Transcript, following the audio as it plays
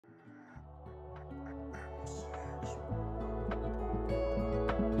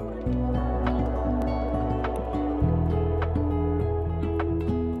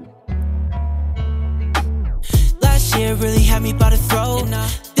year really had me by the throat.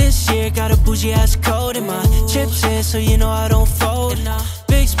 This year got a bougie ass coat in my chips in, so you know I don't fold.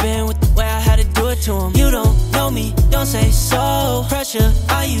 Big spin with the way I had to do it to him. You don't know me, don't say so. Pressure,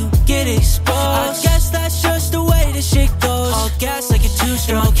 how you get exposed. I guess that's just the way this shit goes. All gas like you're too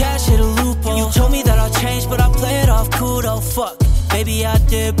strong, no cash hit a loophole. You told me that I'll change, but I play it off cool though. Fuck, maybe I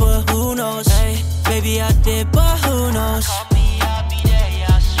did, but who knows? Hey, maybe I did, but who knows? Call me, I'll be there,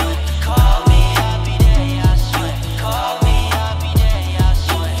 yeah, swear. Call me, I'll be there, yeah, swear. Call me, I'll be there, yeah,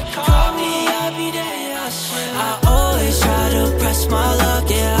 swear. Call me, I'll be there, yeah, swear. I always try to press my luck,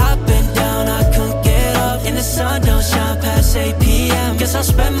 yeah. I've been down, I couldn't get up, and the sun don't shine past 8 p.m. Guess I'll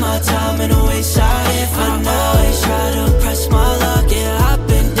spend my time in a wayside inn for now. I always try to press my luck, yeah. I've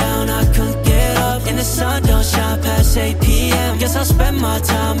been down, I couldn't get up, and the sun don't shine past 8 p.m. Guess I'll spend my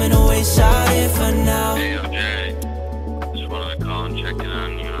time in a wayside inn for now. Hey, OJ, just wanted to call and check in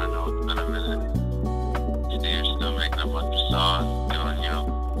on you. I know it's been a minute. You think you're still making up what you saw, doing you.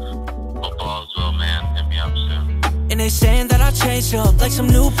 Hope all is well, man. Hit me up soon. And they saying that I changed up like some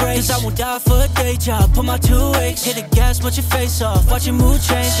new brakes. Cause I won't die for a day job, put my 2 weeks. Hit the gas, but your face off, watch your mood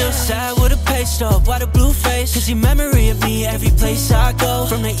change. Still sad with a paste up, why the blue face? Cause your memory of me every place I go.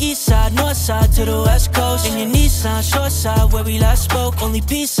 From the east side, north side to the west coast. In your Nissan, short side where we last spoke. Only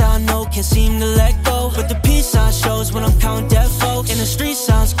peace I know, can't seem to let go. But the peace sign shows when I'm counting dead folks. And the street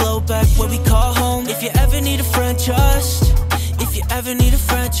sounds glow back where we call home. If you ever need a friend, just if you ever need a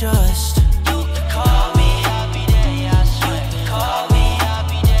friend, just you can call me.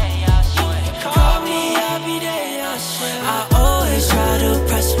 Try to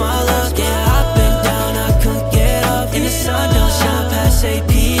press my luck, yeah. I've been down, I couldn't get up, and the sun don't shine past 8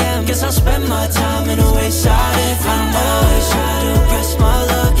 p.m. Guess I'll spend my time in a wayside inn. I always try to press my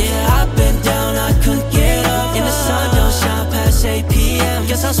luck.